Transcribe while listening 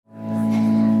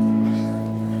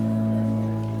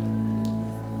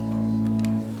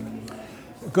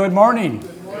Good morning.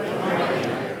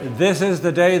 This is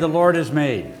the day the Lord has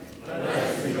made.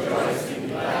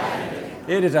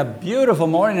 It is a beautiful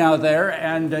morning out there,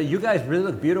 and you guys really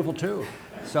look beautiful too.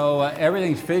 So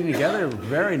everything's fitting together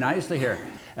very nicely here.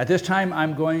 At this time,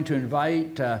 I'm going to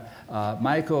invite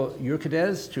Michael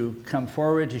Urquidez to come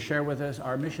forward to share with us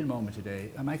our mission moment today.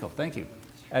 Michael, thank you.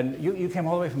 And you came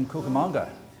all the way from Cucamonga.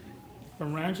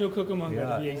 From Rancho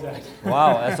Cucamonga, to be exact.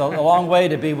 Wow, that's a long way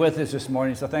to be with us this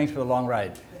morning, so thanks for the long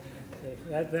ride.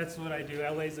 That's what I do.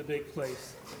 LA's a big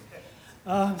place.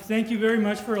 Thank you very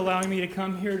much for allowing me to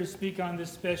come here to speak on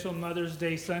this special Mother's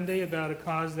Day Sunday about a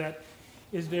cause that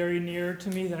is very near to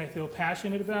me, that I feel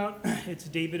passionate about. It's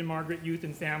David and Margaret Youth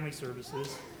and Family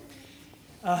Services.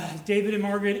 David and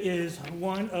Margaret is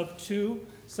one of two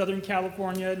Southern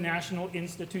California National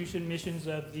Institution missions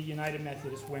of the United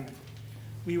Methodist Women.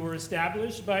 We were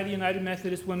established by the United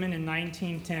Methodist Women in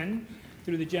 1910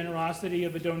 through the generosity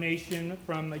of a donation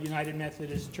from a United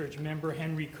Methodist Church member,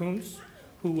 Henry Kuntz,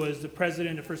 who was the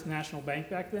president of First National Bank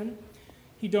back then.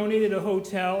 He donated a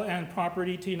hotel and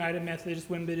property to United Methodist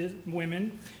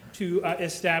Women to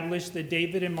establish the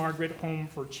David and Margaret Home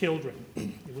for Children.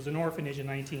 It was an orphanage in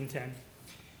 1910.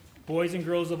 Boys and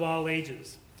girls of all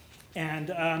ages. And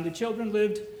the children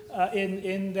lived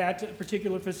in that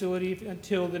particular facility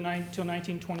until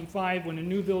 1925, when a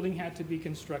new building had to be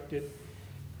constructed.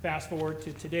 Fast forward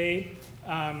to today,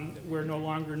 we're no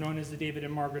longer known as the David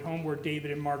and Margaret Home. We're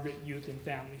David and Margaret Youth and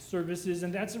Family Services,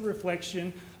 and that's a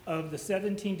reflection of the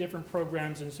 17 different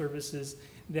programs and services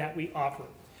that we offer.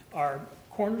 Our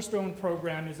cornerstone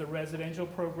program is a residential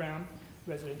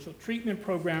treatment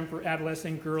program for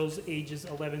adolescent girls ages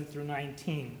 11 through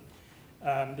 19.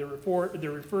 They're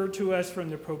referred to us from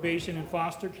the probation and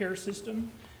foster care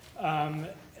system, and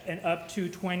up to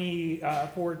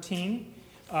 2014.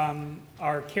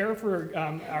 Our care for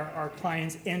our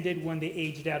clients ended when they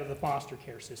aged out of the foster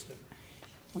care system.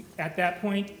 At that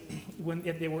point,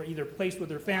 if they were either placed with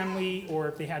their family or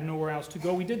if they had nowhere else to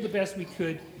go, we did the best we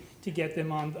could to get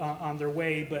them on their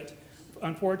way, but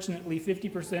unfortunately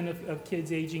 50% of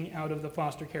kids aging out of the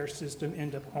foster care system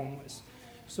end up homeless.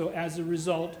 So as a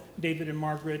result, David and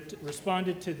Margaret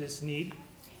responded to this need,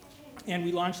 and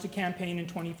we launched a campaign in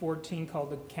 2014 called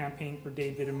the Campaign for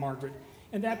David and Margaret.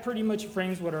 And that pretty much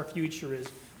frames what our future is.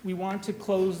 We want to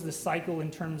close the cycle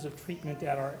in terms of treatment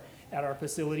at our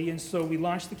facility, and so we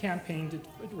launched the campaign to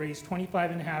raise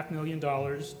 $25.5 million.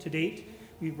 To date,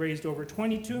 we've raised over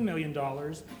 $22 million,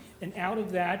 and out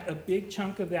of that, a big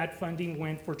chunk of that funding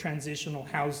went for transitional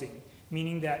housing,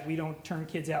 meaning that we don't turn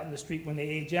kids out in the street when they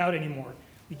age out anymore.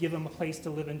 We give them a place to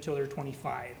live until they're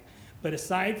 25. But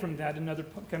aside from that, another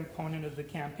component of the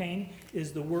campaign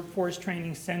is the Workforce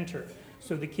Training Center.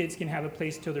 So the kids can have a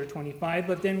place till they're 25,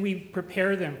 but then we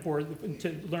prepare them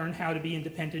to learn how to be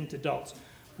independent adults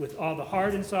with all the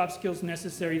hard and soft skills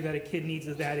necessary that a kid needs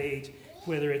at that age,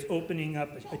 whether it's opening up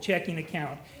a checking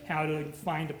account, how to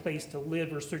find a place to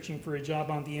live, or searching for a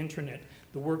job on the internet.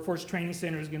 The Workforce Training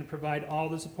Center is going to provide all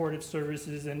the supportive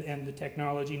services and the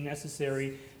technology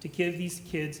necessary to give these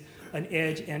kids an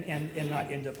edge and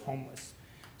not end up homeless.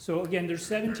 So again, there's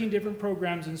 17 different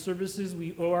programs and services.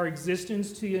 We owe our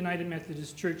existence to the United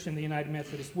Methodist Church and the United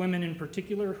Methodist Women in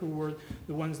particular, who were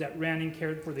the ones that ran and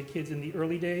cared for the kids in the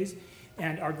early days.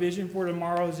 And our vision for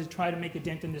tomorrow is to try to make a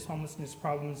dent in this homelessness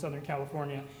problem in Southern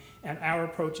California. And our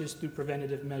approach is through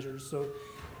preventative measures. So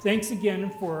thanks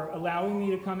again for allowing me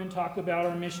to come and talk about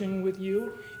our mission with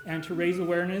you and to raise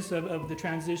awareness of the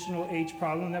transitional age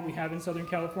problem that we have in Southern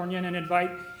California, and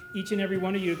invite each and every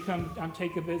one of you to come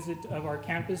take a visit of our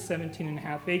campus,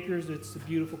 17.5 acres. It's a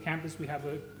beautiful campus. We have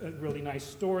a really nice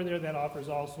store there that offers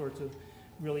all sorts of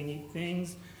really neat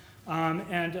things.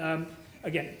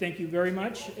 Again, thank you very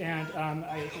much, and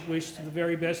I wish the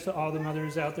very best to all the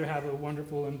mothers out there. Have a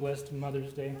wonderful and blessed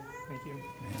Mother's Day. Thank you.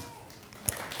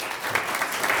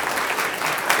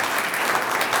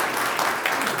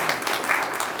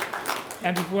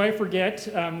 And before I forget,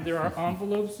 there are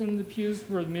envelopes in the pews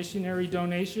for missionary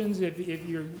donations. If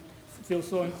you feel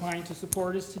so inclined to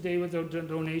support us today with a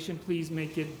donation, please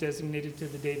make it designated to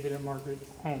the David and Margaret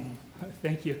Home.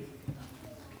 Thank you.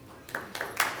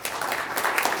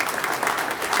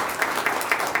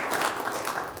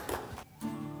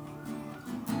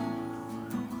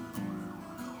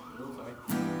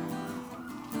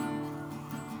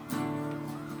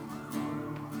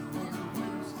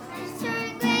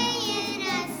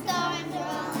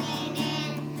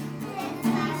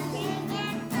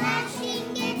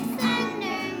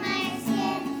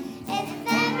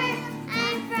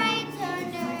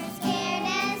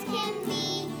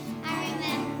 I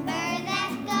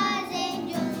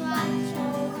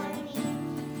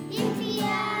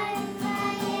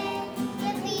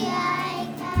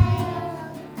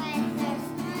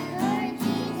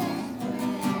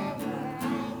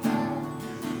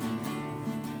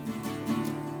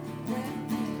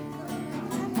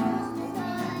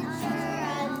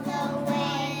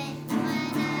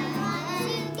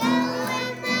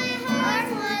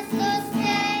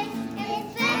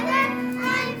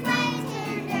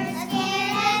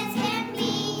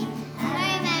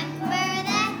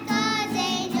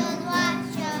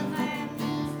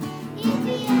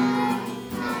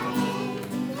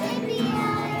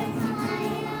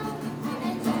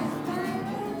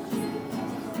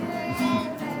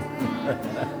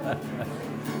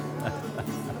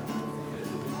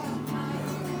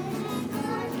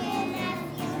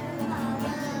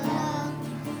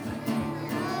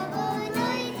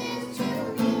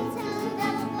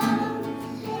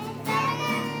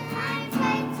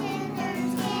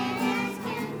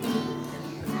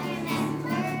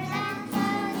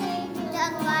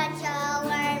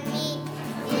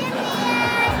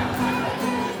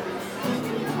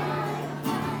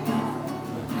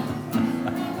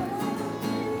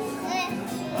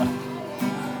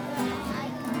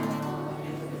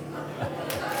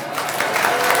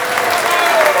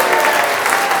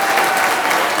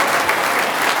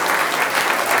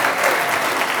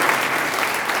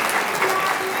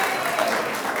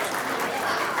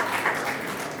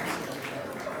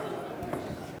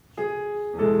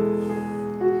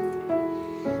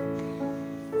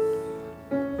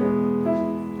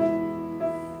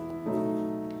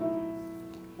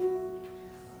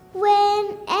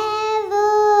Whenever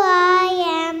I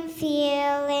am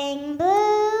feeling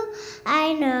blue,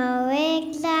 I know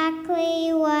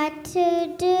exactly what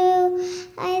to do.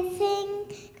 I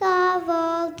think of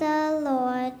all the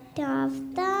Lord has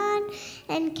done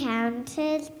and count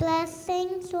his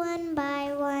blessings one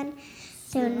by one.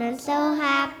 Soon I'm so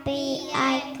happy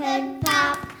I could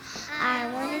pop. I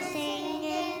wanna sing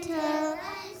until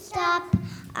I stop.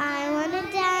 I wanna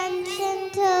dance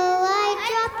until I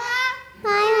drop.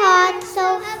 My heart's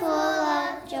so full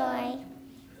of joy.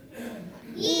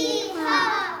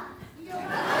 Yeehaw!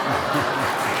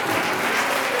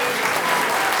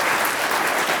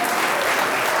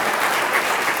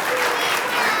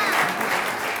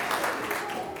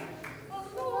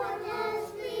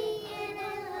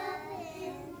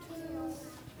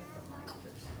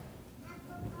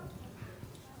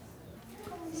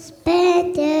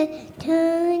 Spend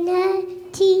eternity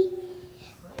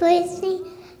with me,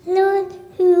 Lord,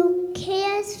 who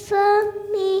cares for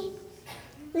me.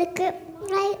 Look at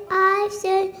my eyes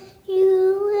and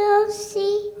you will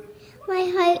see my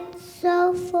heart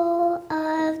so full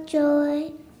of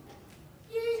joy.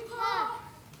 Yeehaw!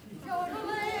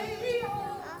 Yodelay-o.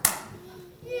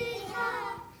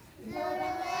 Yeehaw!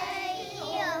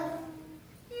 Yodelay-o.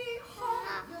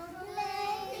 Yeehaw!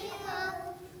 Yodelay-o.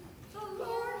 The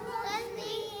Lord loves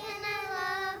me and I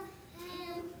love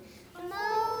him. I'm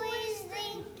always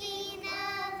thinking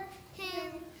of him.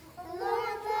 The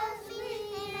Lord loves me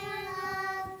and I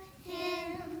love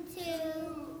him too.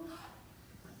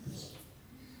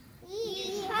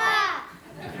 Yeehaw!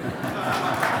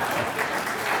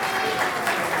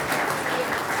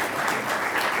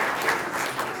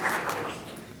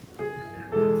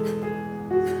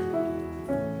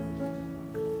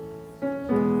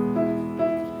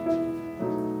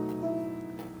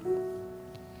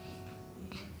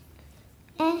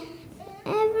 If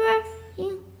ever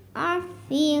you are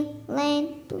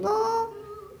feeling blue,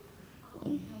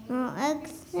 you know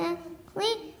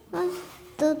exactly what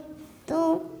to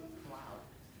do.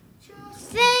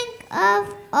 Think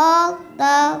of all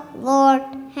the Lord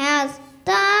has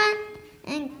done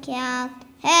and count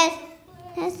his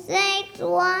saints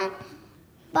one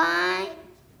by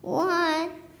one.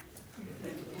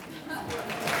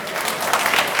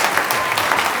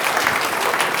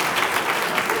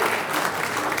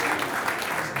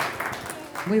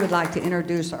 We would like to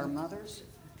introduce our mothers.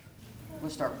 We'll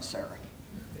start with Sarah.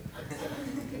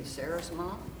 Okay, Sarah's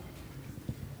mom.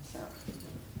 Sarah.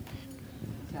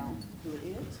 Tell them who it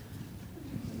is.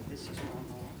 This is my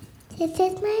mom. This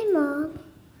is my mom,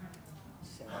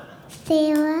 Sarah.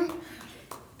 Sarah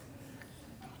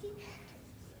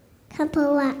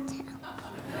Caporato.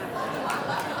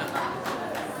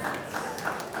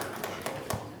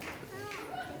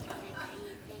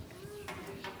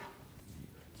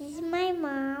 This is my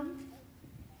mom,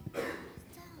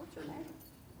 What's her name?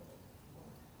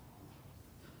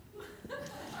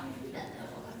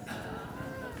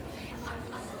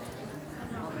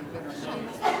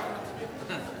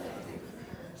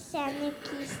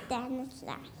 Saniki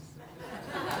Stanislas.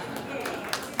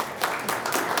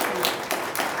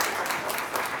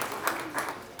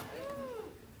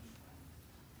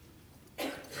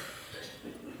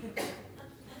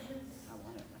 I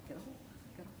want it. Get up.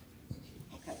 Get up.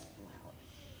 Okay, loud.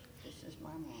 This is my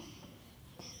mom.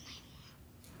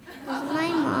 This is my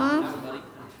mom,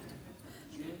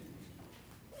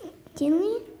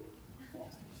 Julie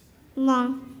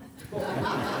Long.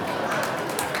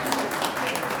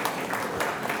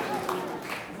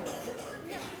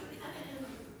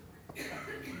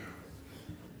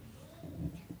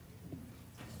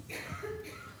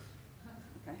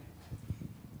 Okay.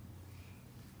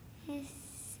 This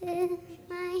is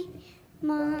my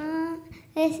mom.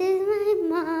 This is my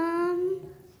mom.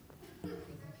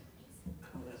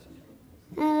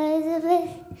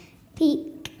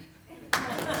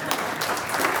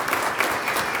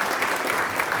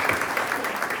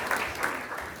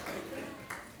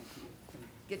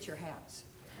 get your hats.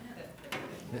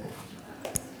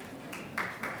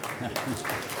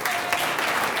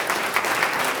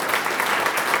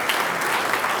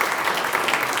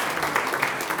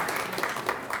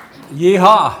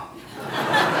 Yeehaw!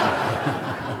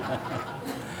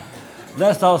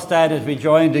 Let's all stand as we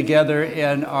join together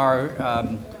in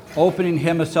our opening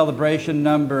hymn of celebration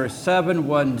number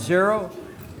 710.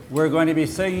 We're going to be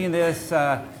singing this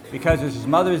because this is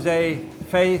Mother's Day,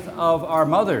 Faith of Our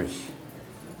Mothers.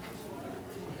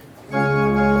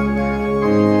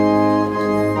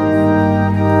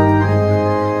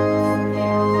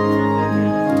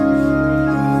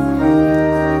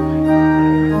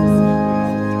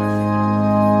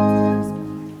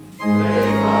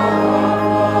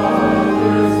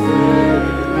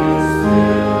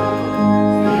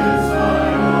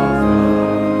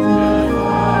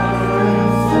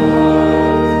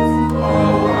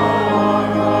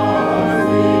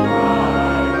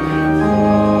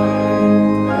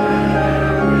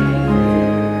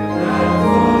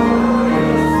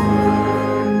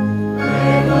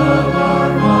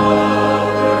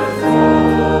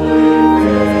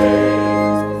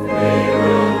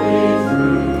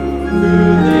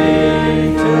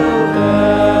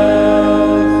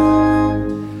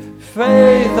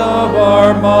 Faith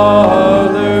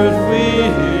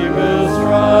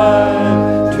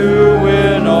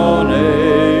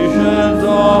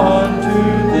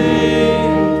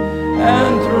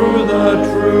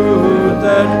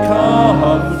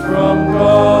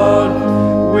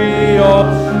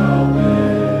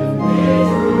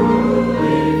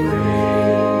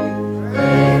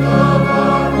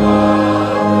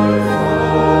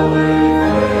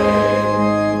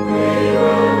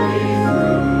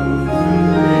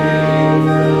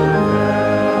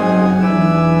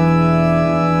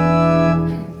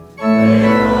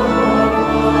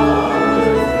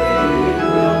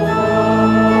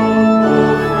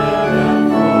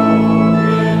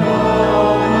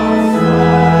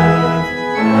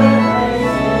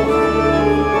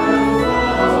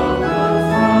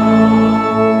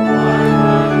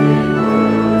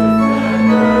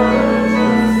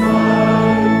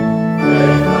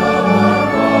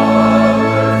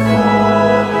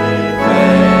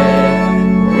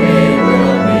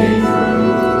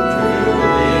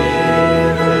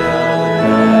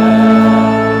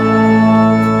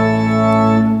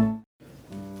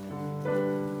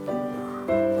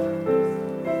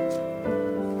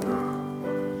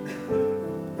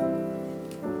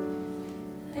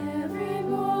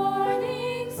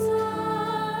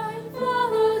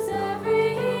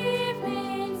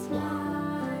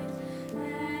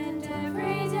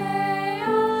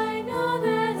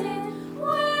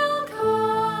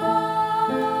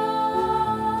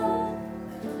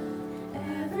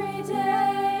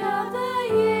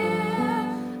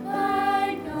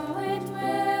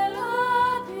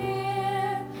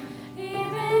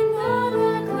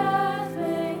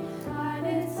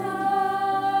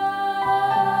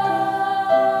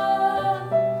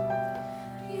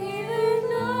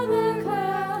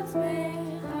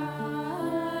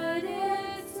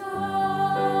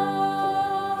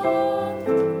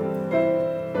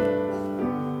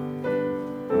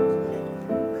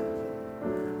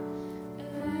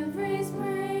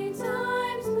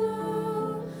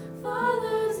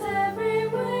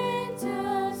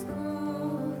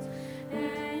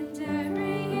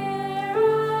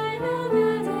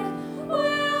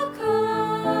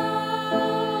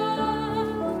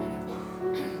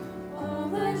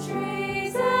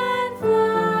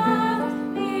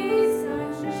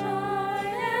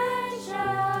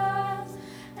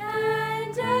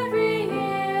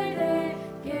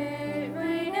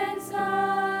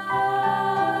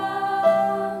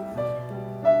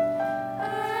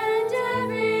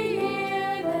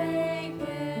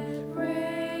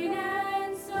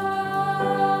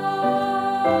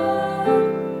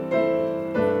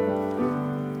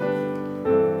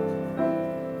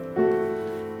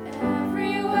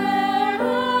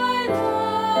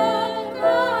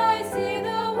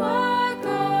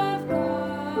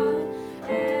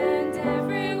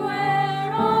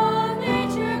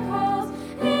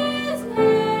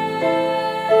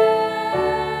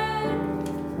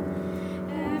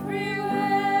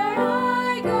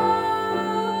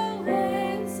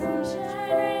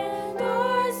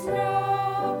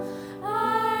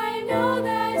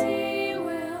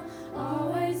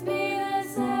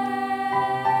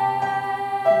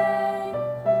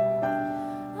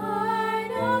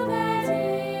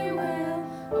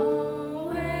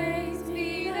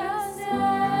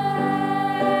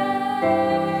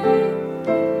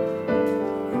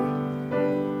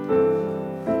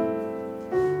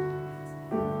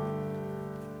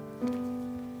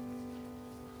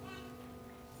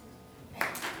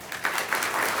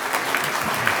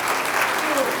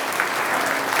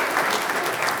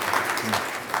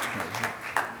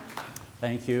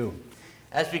Thank you.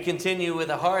 As we continue with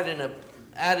a heart and an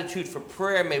attitude for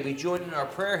prayer, may we join in our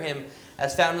prayer hymn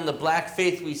as found in the Black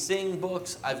Faith We Sing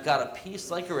books, I've Got a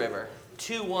Peace Like a River,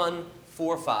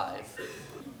 2145.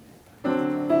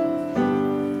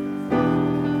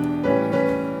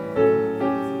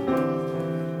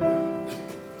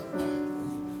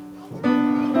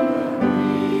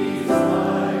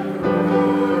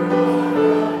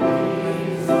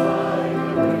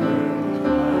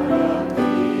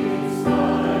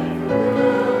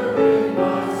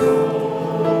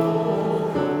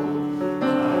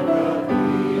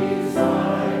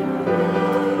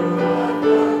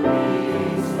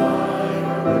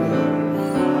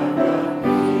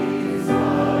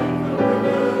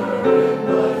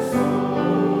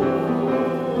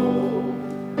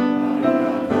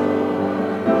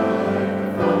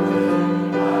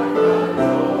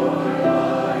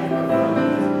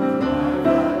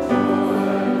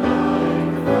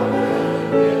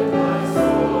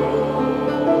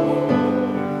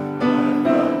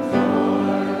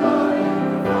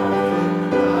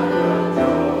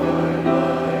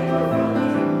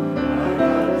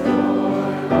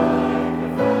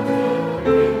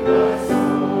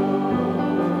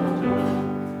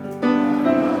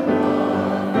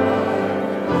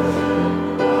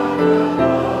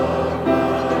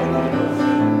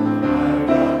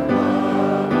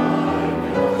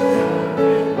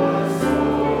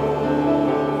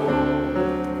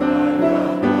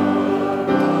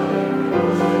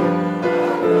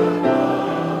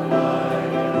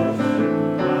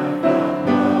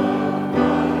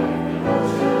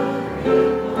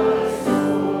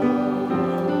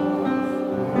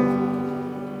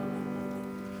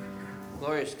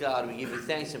 God, we give you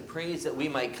thanks and praise that we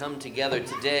might come together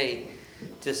today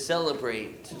to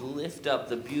celebrate, to lift up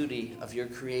the beauty of your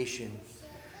creation.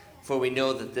 For we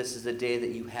know that this is a day that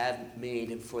you have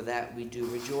made, and for that we do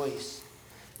rejoice.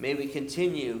 May we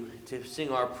continue to sing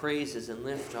our praises and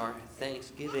lift our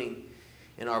thanksgiving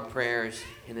in our prayers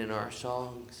and in our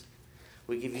songs.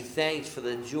 We give you thanks for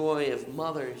the joy of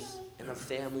mothers and of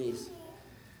families,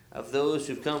 of those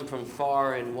who've come from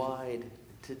far and wide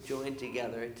to join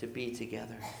together, to be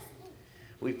together.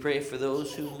 We pray for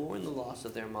those who mourn the loss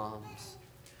of their moms,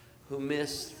 who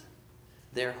missed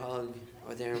their hug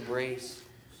or their embrace.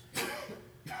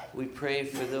 We pray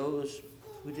for those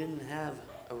who didn't have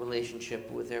a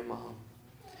relationship with their mom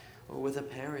or with a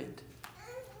parent,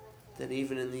 that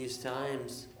even in these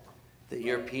times, that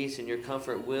your peace and your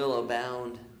comfort will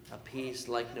abound, a peace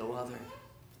like no other.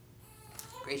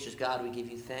 Gracious God, we give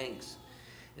you thanks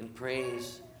and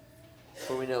praise,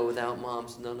 for we know without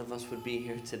moms, none of us would be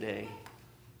here today.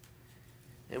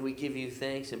 And we give you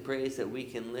thanks and praise that we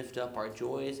can lift up our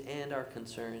joys and our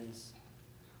concerns,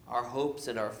 our hopes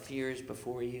and our fears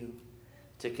before you,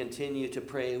 to continue to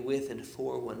pray with and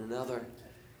for one another.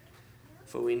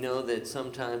 For we know that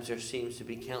sometimes there seems to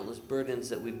be countless burdens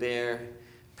that we bear,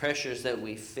 pressures that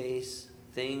we face,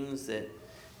 things that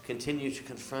continue to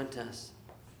confront us.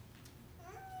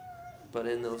 But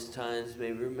in those times,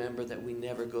 may we remember that we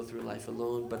never go through life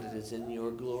alone, but it is in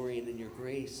your glory and in your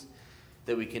grace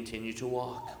that we continue to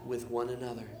walk with one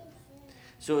another.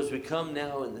 So as we come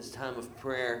now in this time of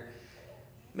prayer,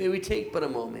 may we take but a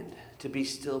moment to be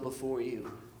still before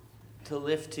you, to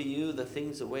lift to you the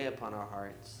things that weigh upon our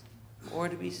hearts, or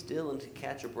to be still and to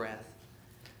catch a breath.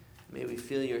 May we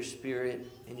feel your spirit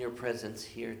and your presence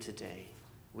here today.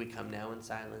 We come now in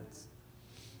silence.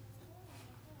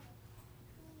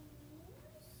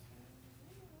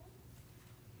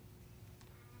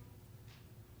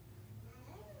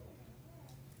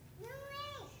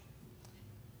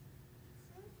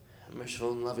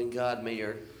 Merciful and loving God, may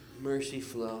your mercy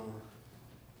flow.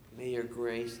 May your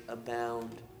grace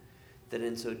abound, that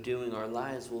in so doing our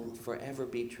lives will forever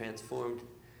be transformed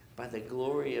by the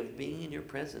glory of being in your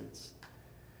presence,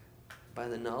 by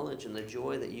the knowledge and the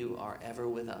joy that you are ever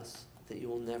with us, that you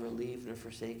will never leave nor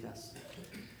forsake us.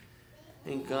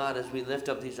 And God, as we lift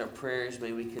up these our prayers,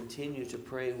 may we continue to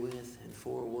pray with and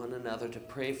for one another, to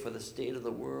pray for the state of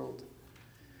the world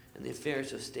and the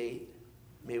affairs of state.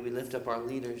 May we lift up our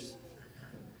leaders.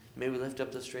 May we lift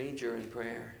up the stranger in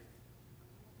prayer.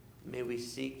 May we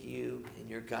seek you and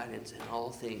your guidance in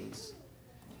all things.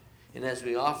 And as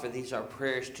we offer these our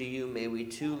prayers to you, may we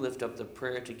too lift up the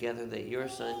prayer together that your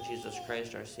Son, Jesus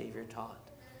Christ, our Savior, taught.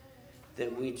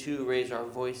 That we too raise our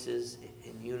voices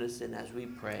in unison as we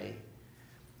pray.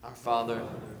 Our Father,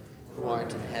 who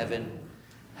art in heaven,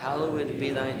 hallowed be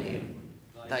thy name.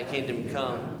 Thy kingdom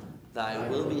come, thy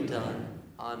will be done,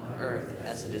 on earth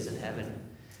as it is in heaven.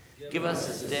 Give us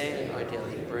this day our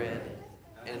daily bread,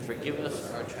 and forgive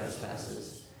us our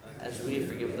trespasses, as we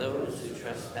forgive those who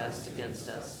trespass against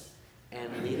us.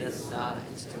 And lead us not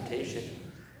into temptation,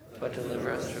 but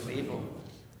deliver us from evil.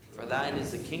 For thine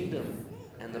is the kingdom,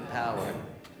 and the power,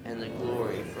 and the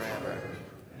glory forever.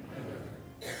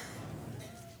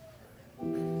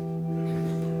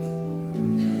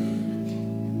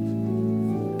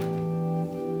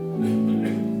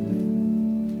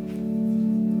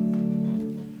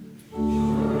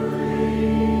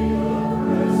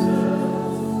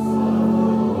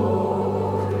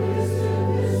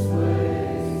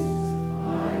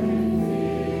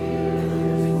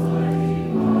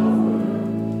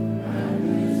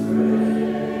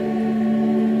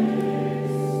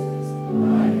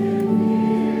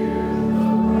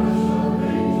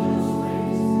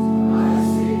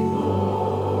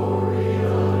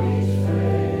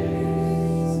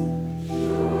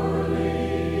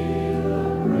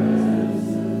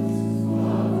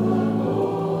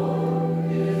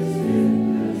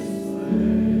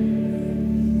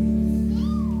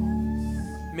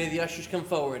 May the ushers come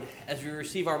forward as we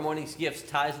receive our morning's gifts,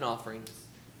 tithes, and offerings.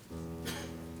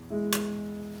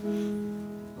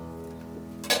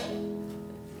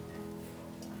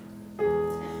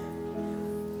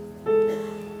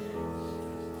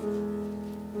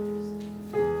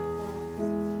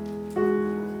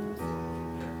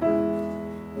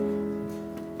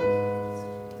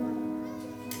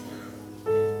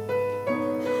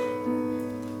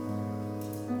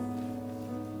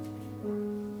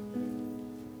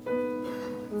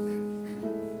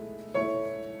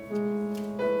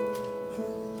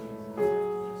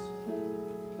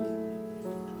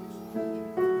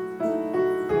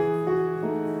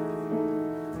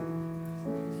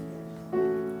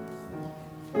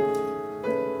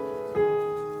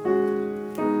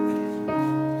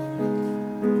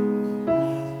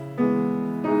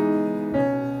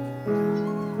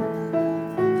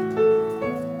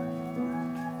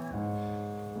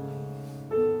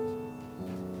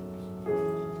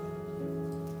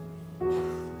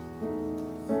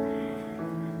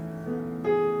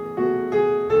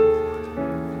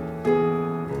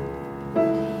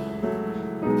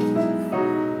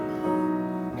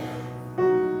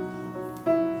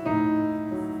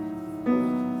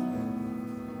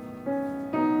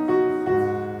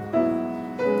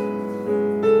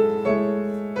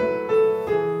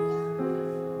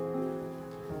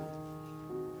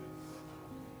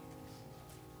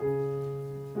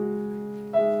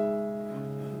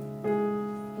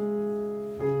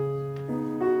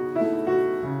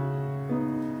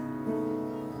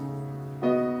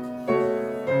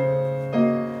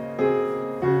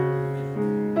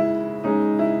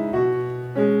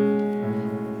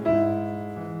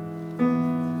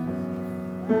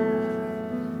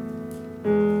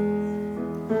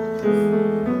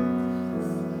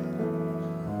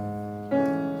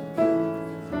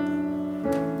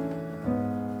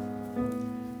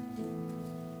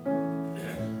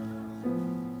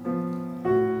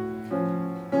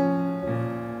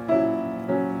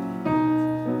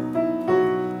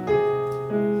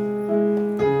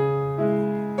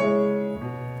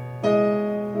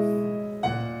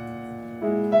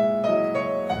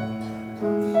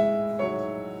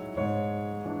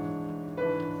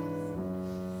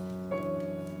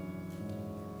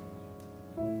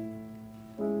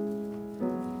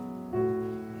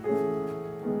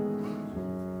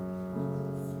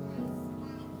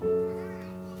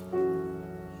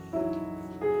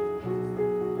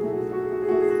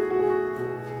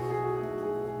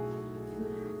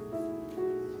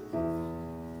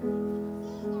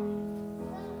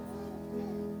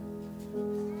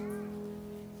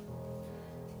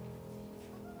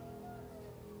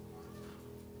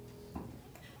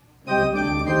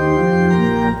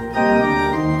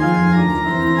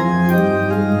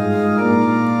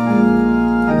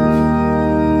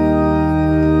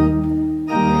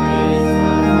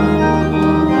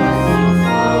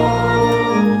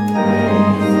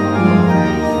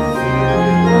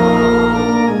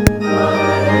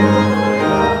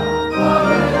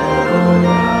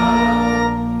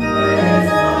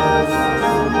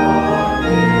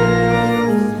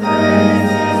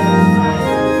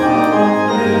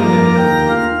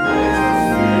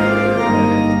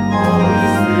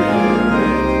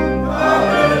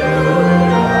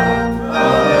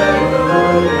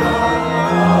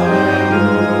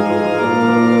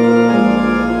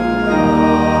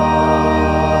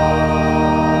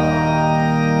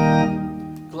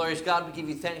 God, we give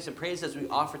you thanks and praise as we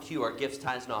offer to you our gifts,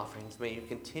 tithes, and offerings. May you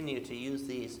continue to use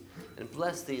these and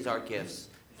bless these, our gifts,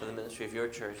 for the ministry of your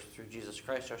church through Jesus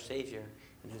Christ, our Savior,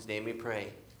 in whose name we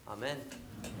pray. Amen.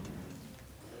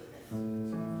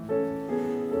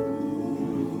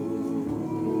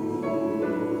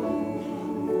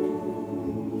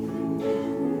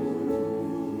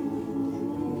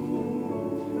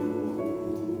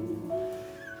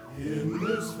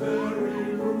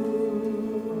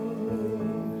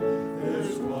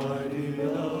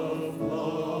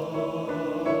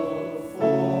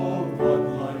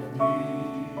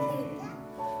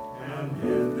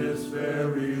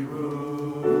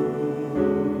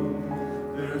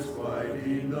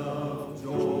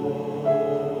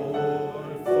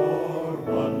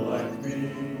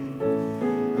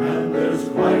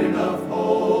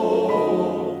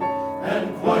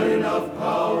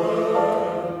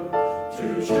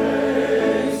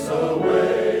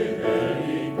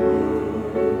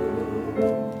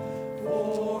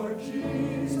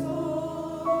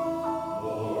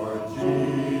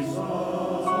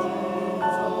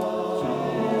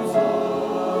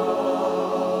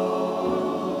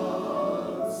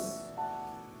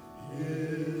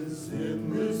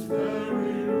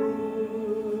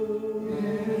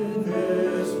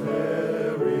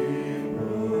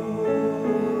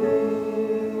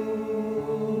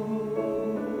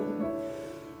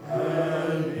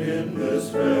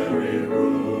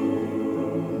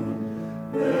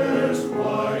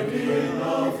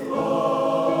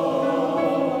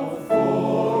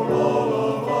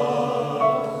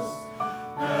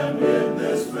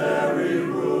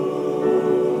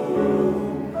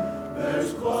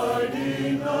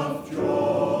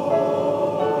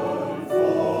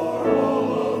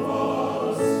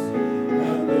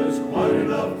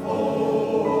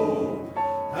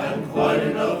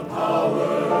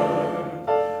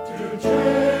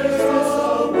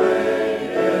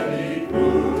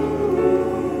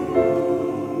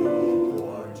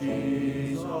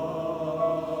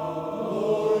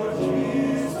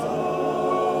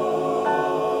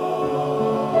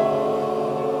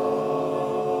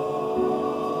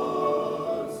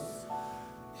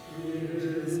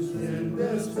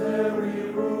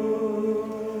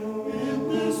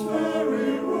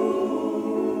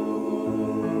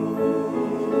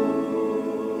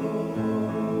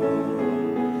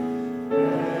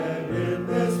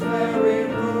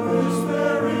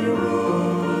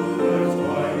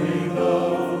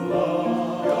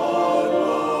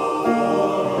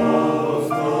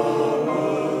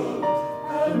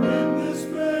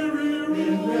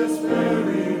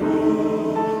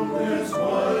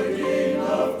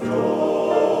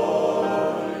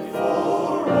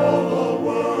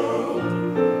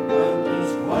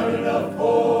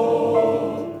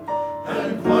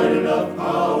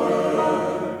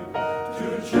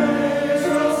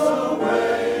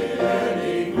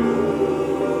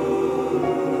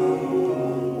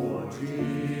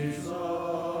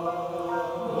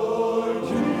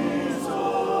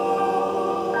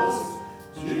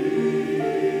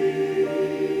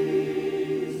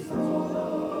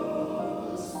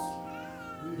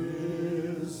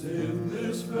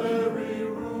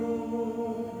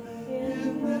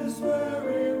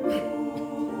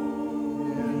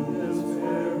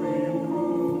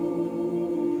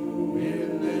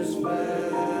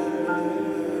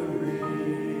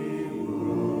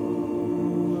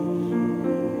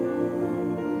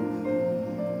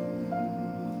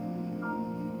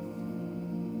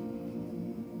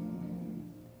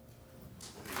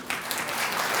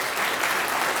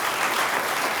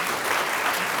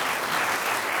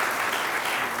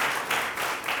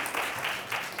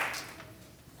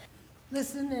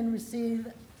 Listen and receive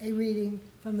a reading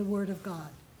from the Word of God.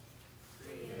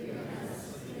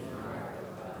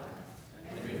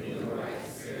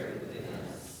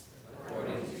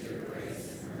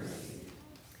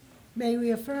 May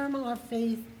we affirm our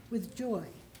faith with joy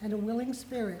and a willing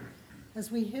spirit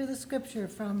as we hear the scripture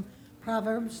from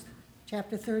Proverbs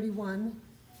chapter 31,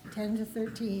 10 to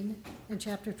 13, and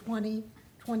chapter 20,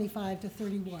 25 to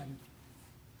 31.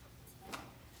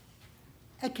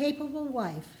 A capable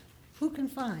wife, who can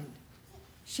find?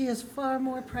 She is far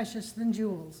more precious than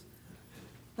jewels.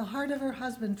 The heart of her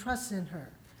husband trusts in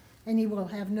her, and he will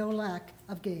have no lack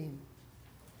of gain.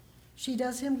 She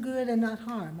does him good and not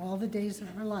harm all the days of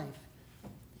her life.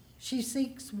 She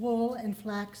seeks wool and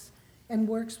flax and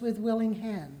works with willing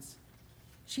hands.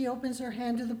 She opens her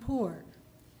hand to the poor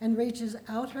and reaches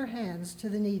out her hands to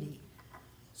the needy.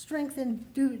 Strength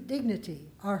and dignity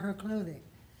are her clothing,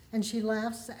 and she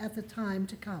laughs at the time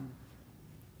to come.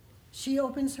 She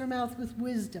opens her mouth with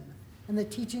wisdom, and the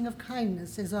teaching of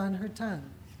kindness is on her tongue.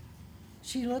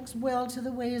 She looks well to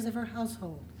the ways of her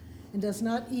household and does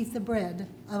not eat the bread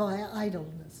of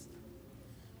idleness.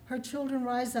 Her children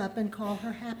rise up and call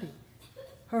her happy,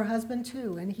 her husband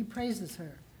too, and he praises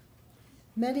her.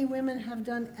 Many women have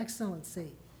done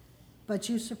excellency, but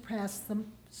you surpass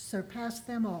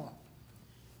them all.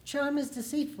 Charm is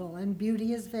deceitful and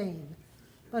beauty is vain,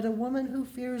 but a woman who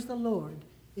fears the Lord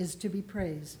is to be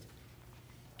praised.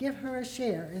 Give her a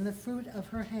share in the fruit of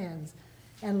her hands,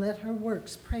 and let her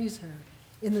works praise her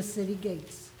in the city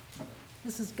gates.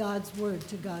 This is God's word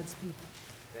to God's people.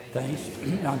 Thanks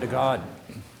unto God.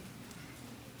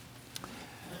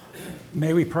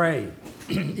 May we pray.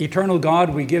 Eternal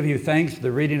God, we give you thanks for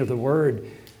the reading of the word.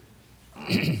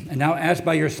 And now ask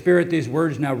by your Spirit these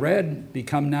words now read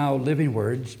become now living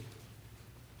words.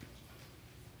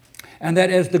 And that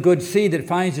as the good seed that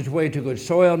finds its way to good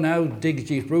soil now digs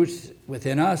deep roots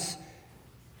within us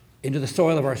into the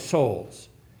soil of our souls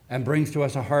and brings to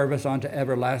us a harvest unto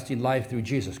everlasting life through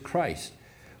Jesus Christ,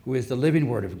 who is the living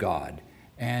word of God,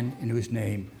 and in whose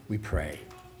name we pray.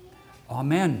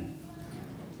 Amen.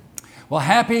 Well,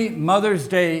 happy Mother's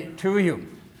Day to you.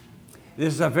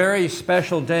 This is a very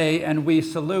special day, and we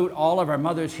salute all of our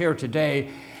mothers here today.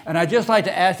 And I'd just like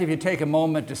to ask if you take a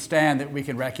moment to stand that we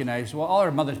can recognize. Well, all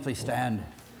our mothers, please stand.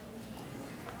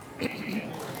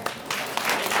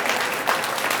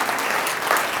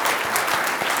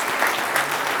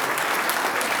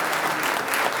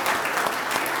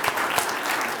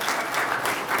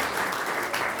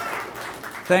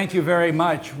 Thank you very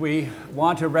much. We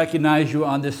want to recognize you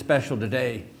on this special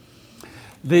day.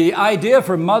 The idea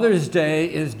for Mother's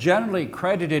Day is generally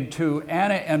credited to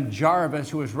Anna M. Jarvis,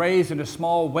 who was raised in a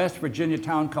small West Virginia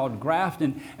town called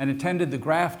Grafton and attended the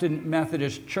Grafton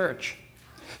Methodist Church.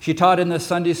 She taught in the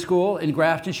Sunday school in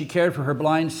Grafton. She cared for her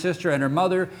blind sister and her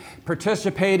mother,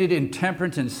 participated in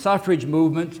temperance and suffrage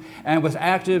movements, and was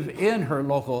active in her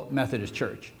local Methodist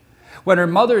church. When her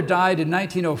mother died in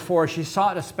 1904, she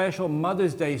sought a special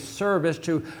Mother's Day service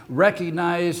to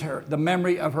recognize the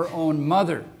memory of her own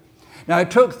mother. Now,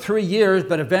 it took 3 years,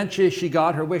 but eventually she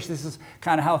got her wish. This is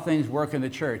kind of how things work in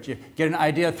the church. You get an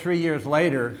idea 3 years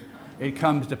later, it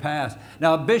comes to pass.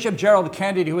 Now, Bishop Gerald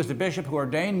Kennedy, who was the bishop who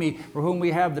ordained me, for whom we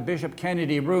have the Bishop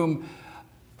Kennedy Room,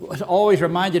 was always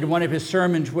reminded in one of his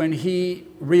sermons when he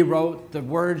rewrote the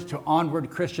words to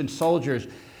Onward Christian Soldiers.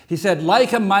 He said,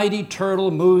 like a mighty turtle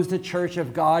moves the church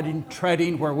of God in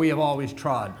treading where we have always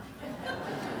trod.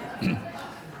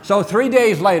 So 3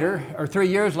 years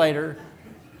later,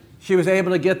 she was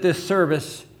able to get this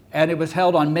service, and it was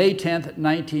held on May 10th,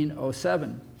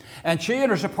 1907. And she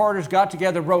and her supporters got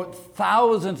together, wrote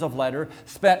thousands of letters,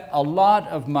 spent a lot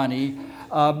of money,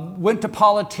 went to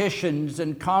politicians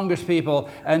and congresspeople,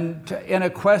 and in a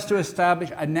quest to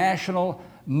establish a national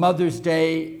Mother's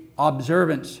Day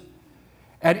observance.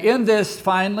 And in this,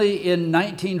 finally, in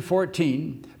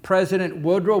 1914, President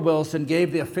Woodrow Wilson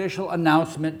gave the official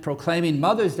announcement proclaiming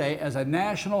Mother's Day as a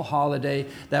national holiday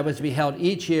that was to be held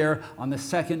each year on the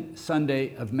second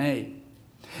Sunday of May.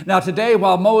 Now today,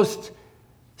 while most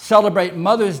celebrate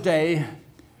Mother's Day,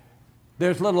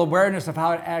 there's little awareness of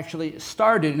how it actually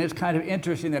started, and it's kind of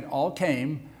interesting that it all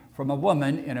came from a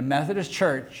woman in a Methodist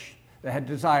church that had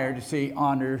desired to see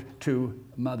honor to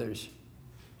mothers.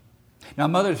 Now,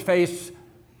 mothers face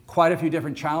quite a few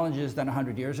different challenges than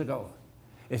 100 years ago.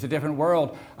 It's a different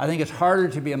world. I think it's harder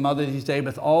to be a mother these days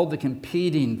with all the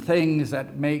competing things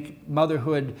that make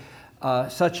motherhood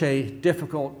such a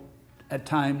difficult, at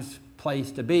times, place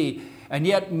to be. And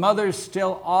yet mothers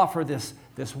still offer this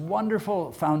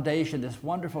wonderful foundation, this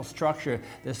wonderful structure,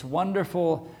 this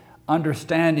wonderful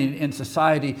understanding in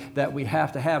society that we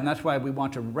have to have. And that's why we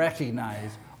want to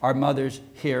recognize our mothers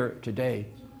here today.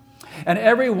 And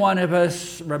every one of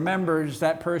us remembers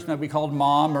that person that we called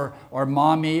mom or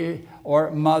mommy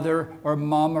or mother or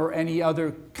mom or any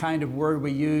other kind of word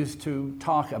we use to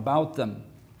talk about them.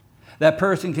 That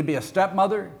person can be a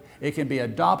stepmother, it can be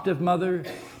adoptive mother,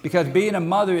 because being a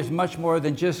mother is much more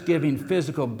than just giving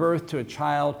physical birth to a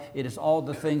child. It is all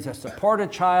the things that support a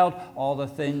child, all the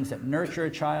things that nurture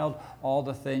a child, all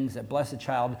the things that bless a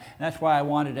child. And that's why I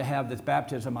wanted to have this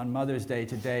baptism on Mother's Day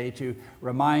today, to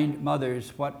remind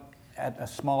mothers what, at a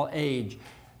small age,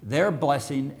 their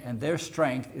blessing and their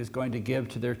strength is going to give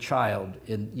to their child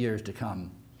in years to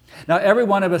come. Now, every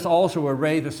one of us also were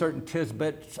raised with certain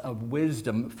tidbits of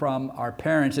wisdom from our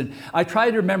parents. And I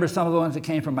try to remember some of the ones that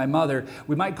came from my mother.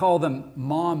 We might call them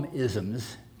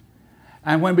mom-isms.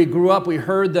 And when we grew up, we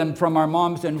heard them from our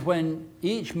moms. And when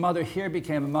each mother here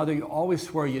became a mother, you always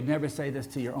swore you'd never say this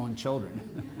to your own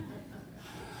children.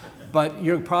 But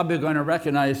you're probably going to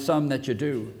recognize some that you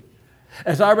do.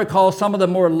 As I recall, some of the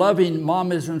more loving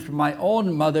mom-isms from my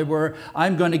own mother were,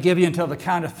 I'm going to give you until the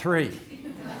count of 3.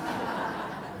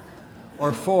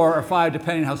 Or 4 or 5,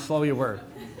 depending how slow you were.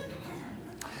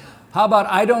 How about,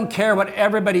 I don't care what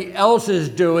everybody else is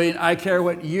doing, I care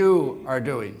what you are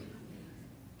doing.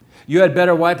 You had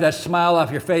better wipe that smile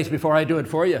off your face before I do it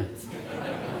for you.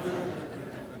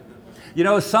 You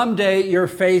know, someday your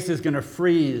face is going to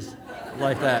freeze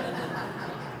like that.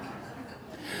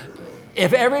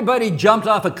 If everybody jumped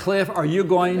off a cliff, are you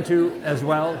going to as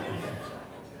well?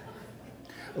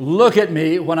 Look at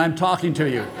me when I'm talking to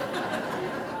you.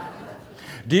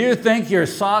 Do you think your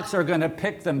socks are going to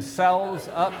pick themselves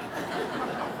up?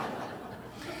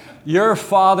 Your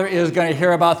father is going to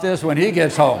hear about this when he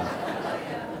gets home.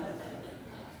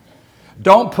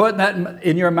 Don't put that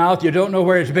in your mouth. You don't know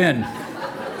where it's been.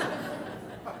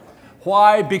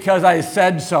 Why? Because I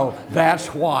said so.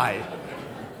 That's why.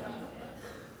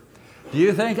 Do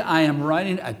you think I am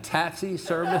running a taxi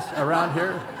service around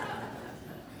here?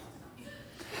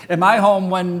 In my home,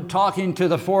 when talking to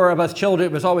the 4 of us children,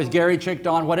 it was always Gary, Chick,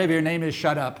 Don, whatever your name is,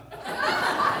 shut up.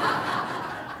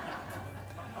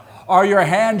 Are your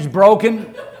hands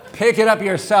broken? Pick it up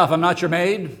yourself. I'm not your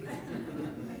maid.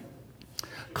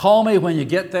 Call me when you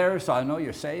get there so I know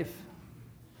you're safe.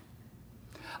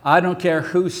 I don't care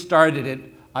who started it.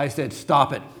 I said,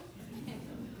 stop it.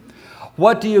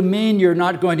 What do you mean you're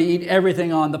not going to eat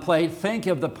everything on the plate? Think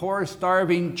of the poor,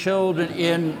 starving children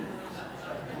in...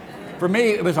 For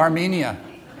me, it was Armenia.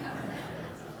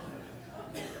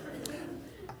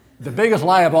 The biggest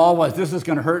lie of all was, this is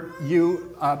going to hurt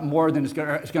you more than it's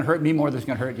going to hurt me more than it's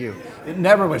going to hurt you. It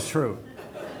never was true.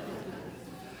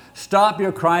 Stop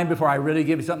your crying before I really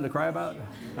give you something to cry about.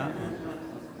 Huh?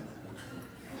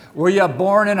 Were you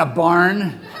born in a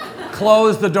barn?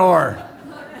 Close the door.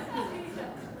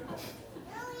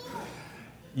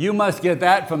 You must get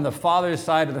that from the father's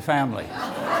side of the family.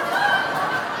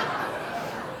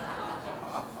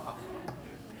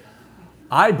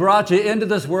 I brought you into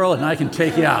this world and I can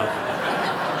take you out.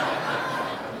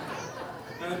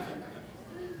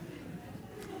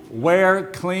 Wear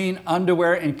clean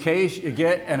underwear in case you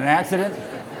get in an accident.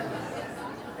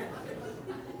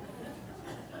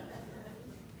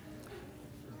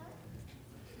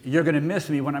 You're going to miss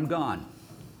me when I'm gone.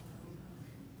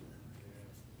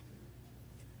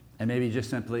 And maybe just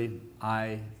simply,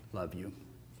 I love you.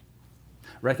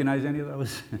 Recognize any of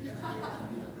those?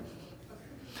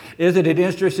 Isn't it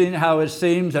interesting how it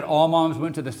seems that all moms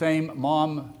went to the same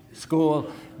mom school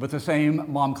with the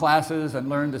same mom classes and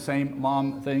learned the same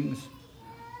mom things?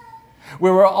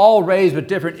 We were all raised with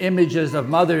different images of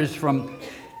mothers from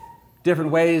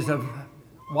different ways of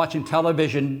watching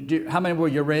television. How many were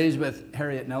you raised with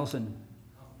Harriet Nelson?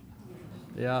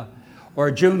 Yeah.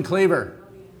 Or June Cleaver?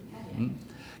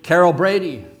 Carol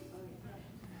Brady?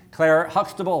 Claire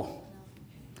Huxtable?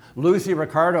 Lucy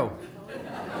Ricardo?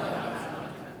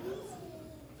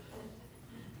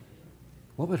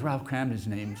 What was Ralph Cramden's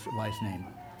wife's name?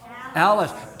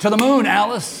 Alice. To the moon,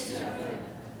 Alice.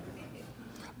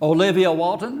 Olivia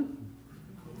Walton.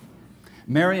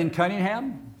 Marion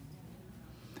Cunningham.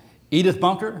 Edith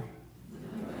Bunker.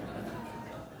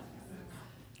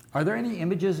 Are there any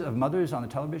images of mothers on the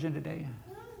television today?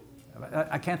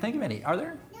 I can't think of any. Are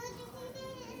there?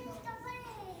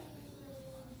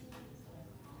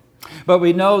 But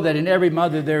we know that in every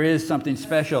mother there is something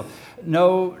special.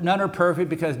 No, none are perfect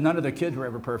because none of their kids were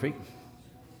ever perfect.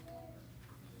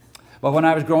 But when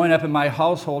I was growing up in my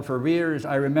household for years,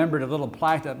 I remembered a little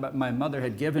plaque that my mother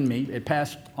had given me. It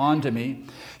passed on to me.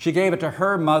 She gave it to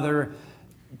her mother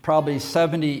probably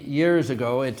 70 years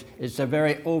ago. It's a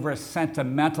very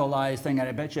over-sentimentalized thing, and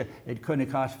I bet you it couldn't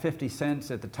have cost 50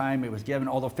 cents at the time it was given,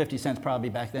 although 50 cents probably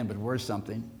back then was worth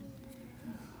something.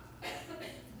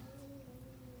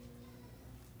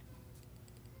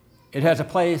 It has a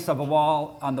place on the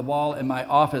wall in my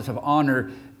office of honor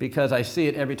because I see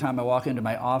it every time I walk into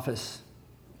my office.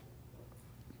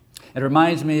 It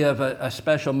reminds me of a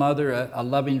special mother, a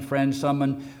loving friend,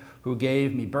 someone who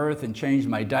gave me birth and changed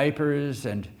my diapers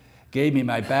and gave me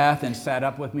my bath and sat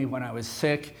up with me when I was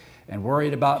sick and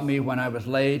worried about me when I was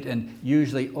late and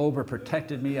usually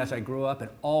overprotected me as I grew up and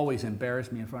always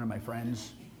embarrassed me in front of my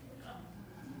friends.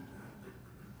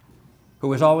 Who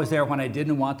was always there when I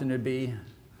didn't want them to be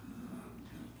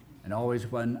and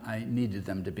always when I needed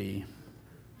them to be.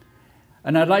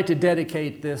 And I'd like to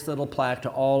dedicate this little plaque to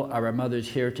all our mothers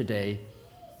here today.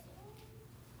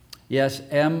 Yes,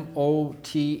 M-O-T-H-E-R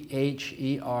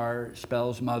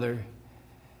spells mother.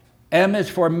 M is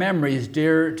for memories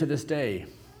dear to this day.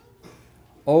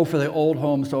 O for the old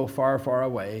home so far, far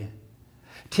away.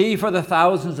 T for the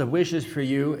thousands of wishes for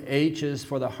you. H is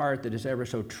for the heart that is ever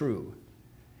so true.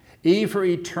 E for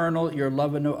eternal, your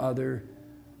love and no other.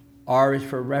 R is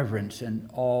for reverence, and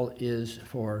all is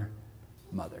for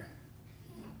mother.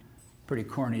 Pretty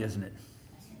corny, isn't it?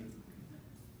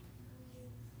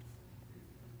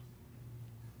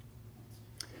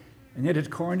 And yet, as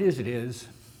corny as it is,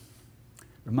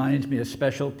 reminds me of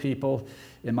special people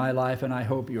in my life, and I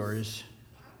hope yours.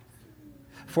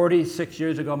 46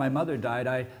 years ago, my mother died.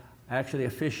 I actually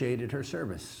officiated her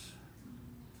service.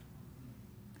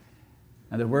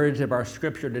 And the words of our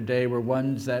scripture today were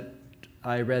ones that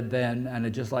I read then, and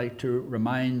I'd just like to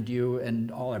remind you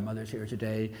and all our mothers here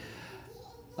today,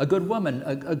 a good woman,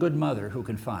 a good mother who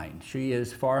can find. She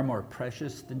is far more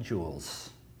precious than jewels.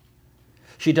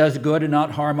 She does good and not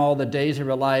harm all the days of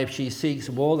her life. She seeks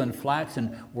wool and flax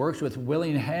and works with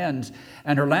willing hands,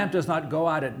 and her lamp does not go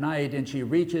out at night, and she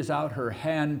reaches out her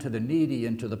hand to the needy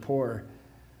and to the poor.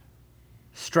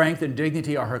 Strength and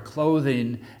dignity are her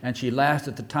clothing, and she lasts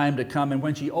at the time to come. And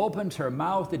when she opens her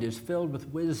mouth, it is filled with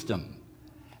wisdom,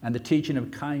 and the teaching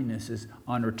of kindness is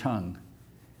on her tongue.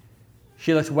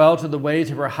 She looks well to the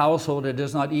ways of her household and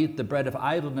does not eat the bread of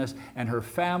idleness, and her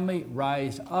family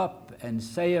rise up and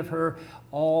say of her,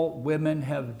 all women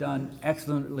have done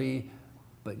excellently,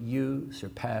 but you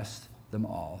surpassed them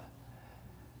all.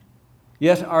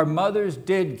 Yes, our mothers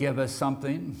did give us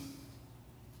something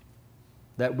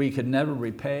that we could never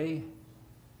repay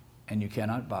and you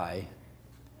cannot buy.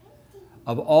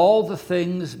 Of all the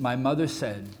things my mother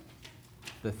said,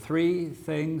 the three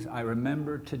things I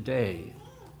remember today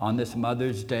on this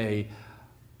Mother's Day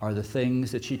are the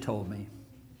things that she told me.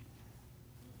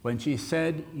 When she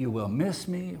said, "You will miss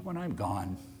me when I'm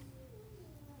gone."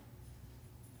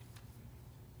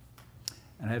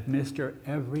 And I've missed her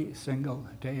every single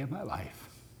day of my life.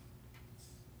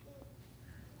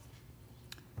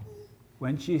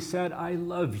 When she said, "I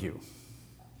love you."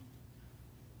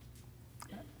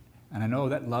 And I know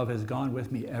that love has gone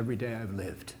with me every day I've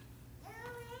lived.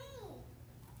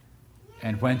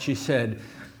 And when she said,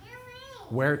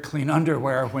 "Wear clean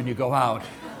underwear when you go out,"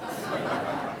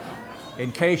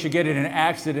 in case you get in an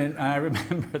accident, and I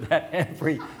remember that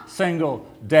every single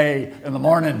day in the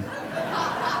morning.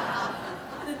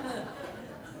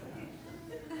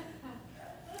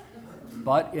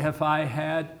 But if I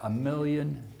had $1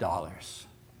 million,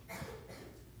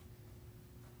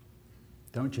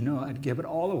 don't you know I'd give it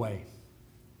all away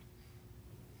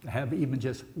to have even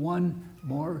just one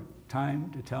more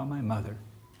time to tell my mother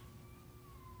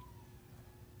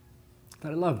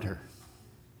that I loved her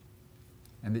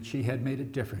and that she had made a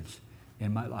difference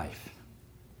in my life.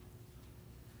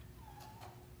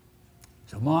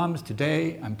 So moms,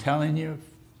 today I'm telling you,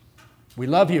 we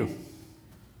love you.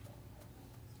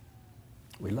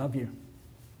 We love you.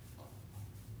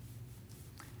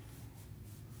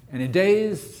 And in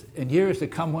days and years to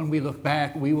come, when we look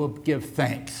back, we will give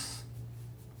thanks.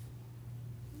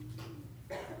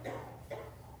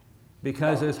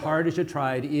 Because as hard as you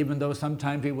tried, even though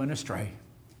sometimes we went astray,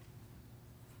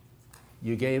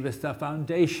 you gave us the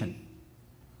foundation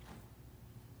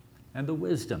and the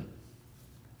wisdom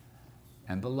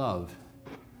and the love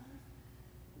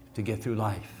to get through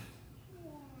life.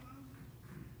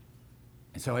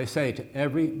 And so I say to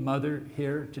every mother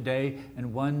here today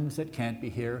and ones that can't be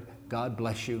here, God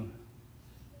bless you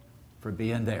for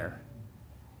being there.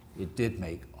 It did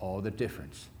make all the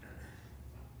difference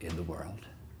in the world.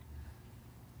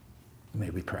 May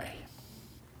we pray.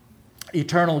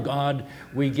 Eternal God,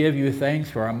 we give you thanks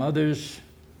for our mothers,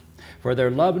 for their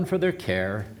love and for their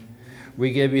care.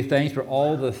 We give you thanks for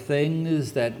all the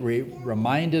things that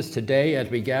remind us today as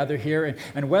we gather here.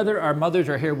 And whether our mothers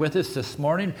are here with us this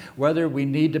morning, whether we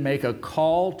need to make a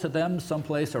call to them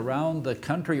someplace around the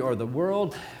country or the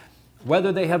world,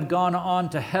 whether they have gone on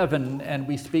to heaven and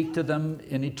we speak to them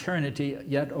in eternity,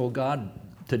 yet, oh God,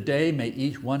 today may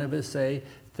each one of us say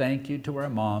thank you to our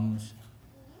moms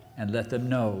and let them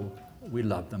know we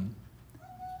love them,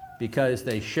 because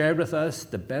they shared with us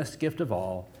the best gift of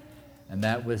all, and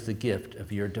that was the gift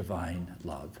of your divine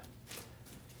love.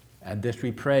 And this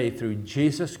we pray through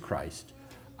Jesus Christ,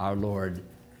 our Lord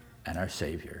and our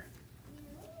Savior.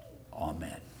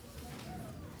 Amen.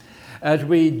 As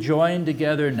we join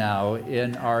together now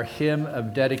in our hymn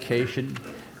of dedication,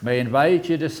 may I invite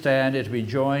you to stand as we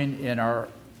join in our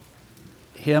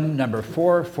hymn number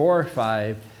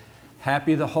 445,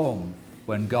 Happy the Home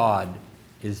When God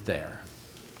is There.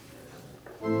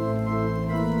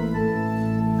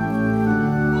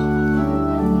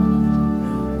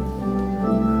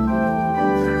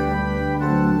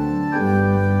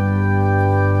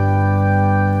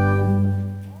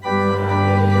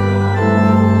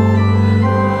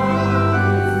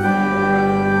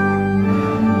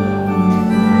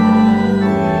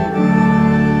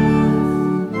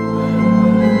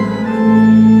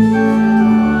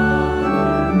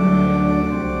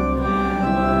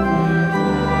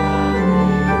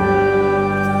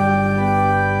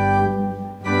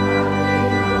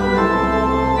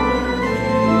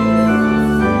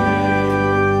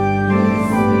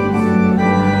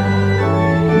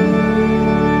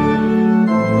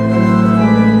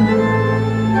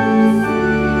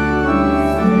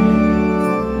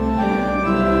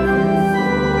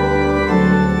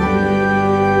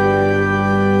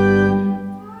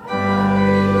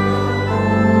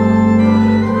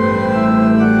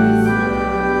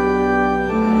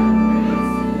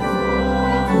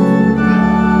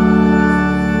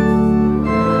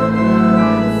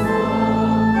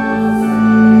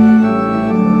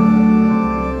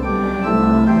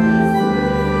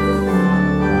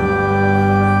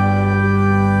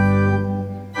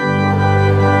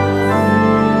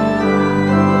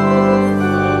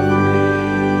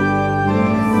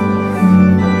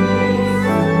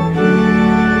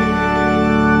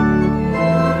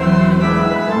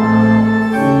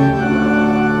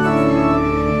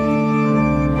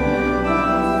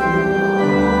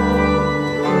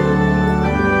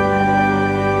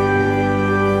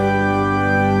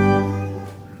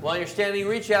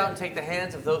 Reach out and take the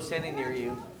hands of those standing near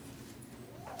you.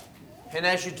 And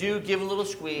as you do, give a little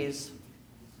squeeze.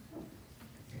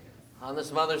 On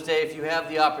this Mother's Day, if you have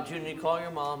the opportunity, call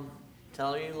your mom.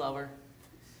 Tell her you love her.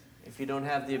 If you don't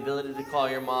have the ability to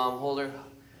call your mom, hold her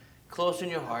close in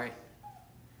your heart.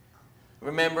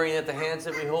 Remembering that the hands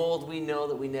that we hold, we know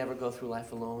that we never go through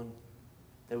life alone.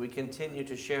 That we continue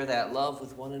to share that love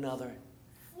with one another.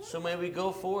 So may we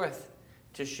go forth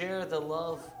to share the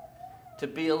love, to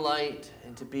be a light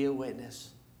and to be a witness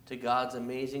to God's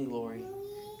amazing glory.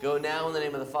 Go now in the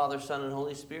name of the Father, Son, and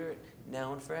Holy Spirit,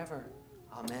 now and forever.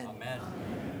 Amen. Amen.